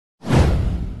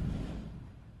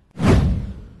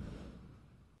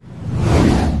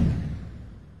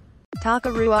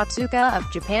Takeru Otsuka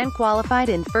of Japan qualified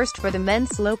in first for the men's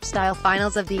slopestyle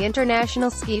finals of the International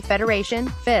Ski Federation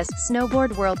FIS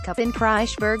Snowboard World Cup in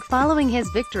Kreischberg following his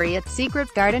victory at Secret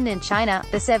Garden in China.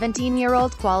 The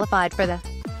 17-year-old qualified for the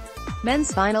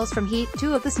men's finals from Heat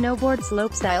 2 of the Snowboard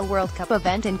Slopestyle World Cup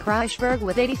event in Kreischberg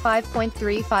with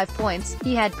 85.35 points.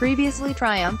 He had previously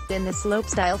triumphed in the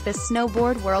slopestyle FIS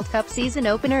Snowboard World Cup season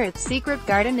opener at Secret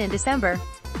Garden in December.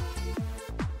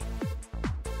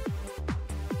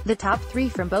 The top three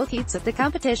from both heats of the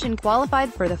competition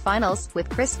qualified for the finals, with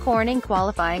Chris Corning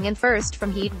qualifying in first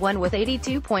from Heat 1 with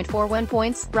 82.41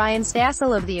 points, Ryan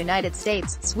Stassel of the United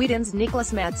States, Sweden's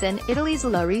Niklas Mattsson, Italy's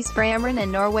Laurice Framren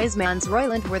and Norway's Mans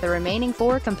Royland were the remaining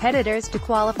four competitors to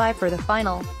qualify for the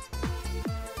final.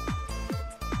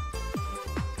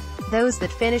 Those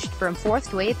that finished from 4th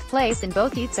to 8th place in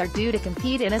both heats are due to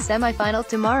compete in a semi-final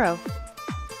tomorrow.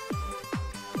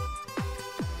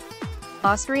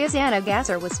 Austria's Anna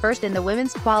Gasser was first in the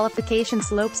women's qualification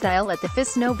slopestyle at the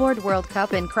FIS Snowboard World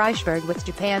Cup in Kreischberg with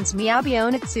Japan's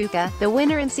Takeru Otsuka, the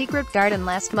winner in Secret Garden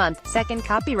last month. Second,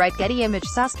 copyright Getty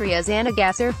Images. Austria's Anna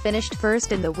Gasser finished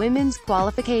first in the women's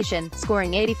qualification,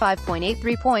 scoring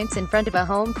 85.83 points in front of a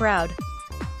home crowd.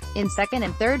 In second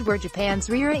and third were Japan's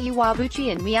Rira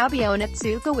Iwabuchi and Takeru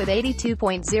Otsuka with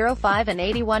 82.05 and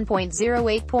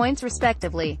 81.08 points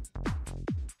respectively.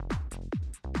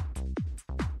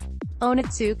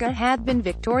 Otsuka had been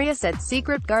victorious at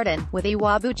Secret Garden, with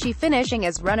Iwabuchi finishing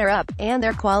as runner-up, and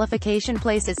their qualification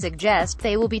places suggest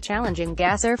they will be challenging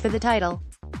Gasser for the title.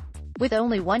 With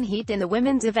only one heat in the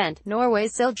women's event,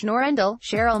 Norway's Silje Norendal,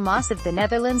 Cheryl Moss of the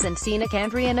Netherlands and Sina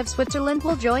Kandrian of Switzerland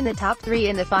will join the top three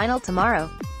in the final tomorrow.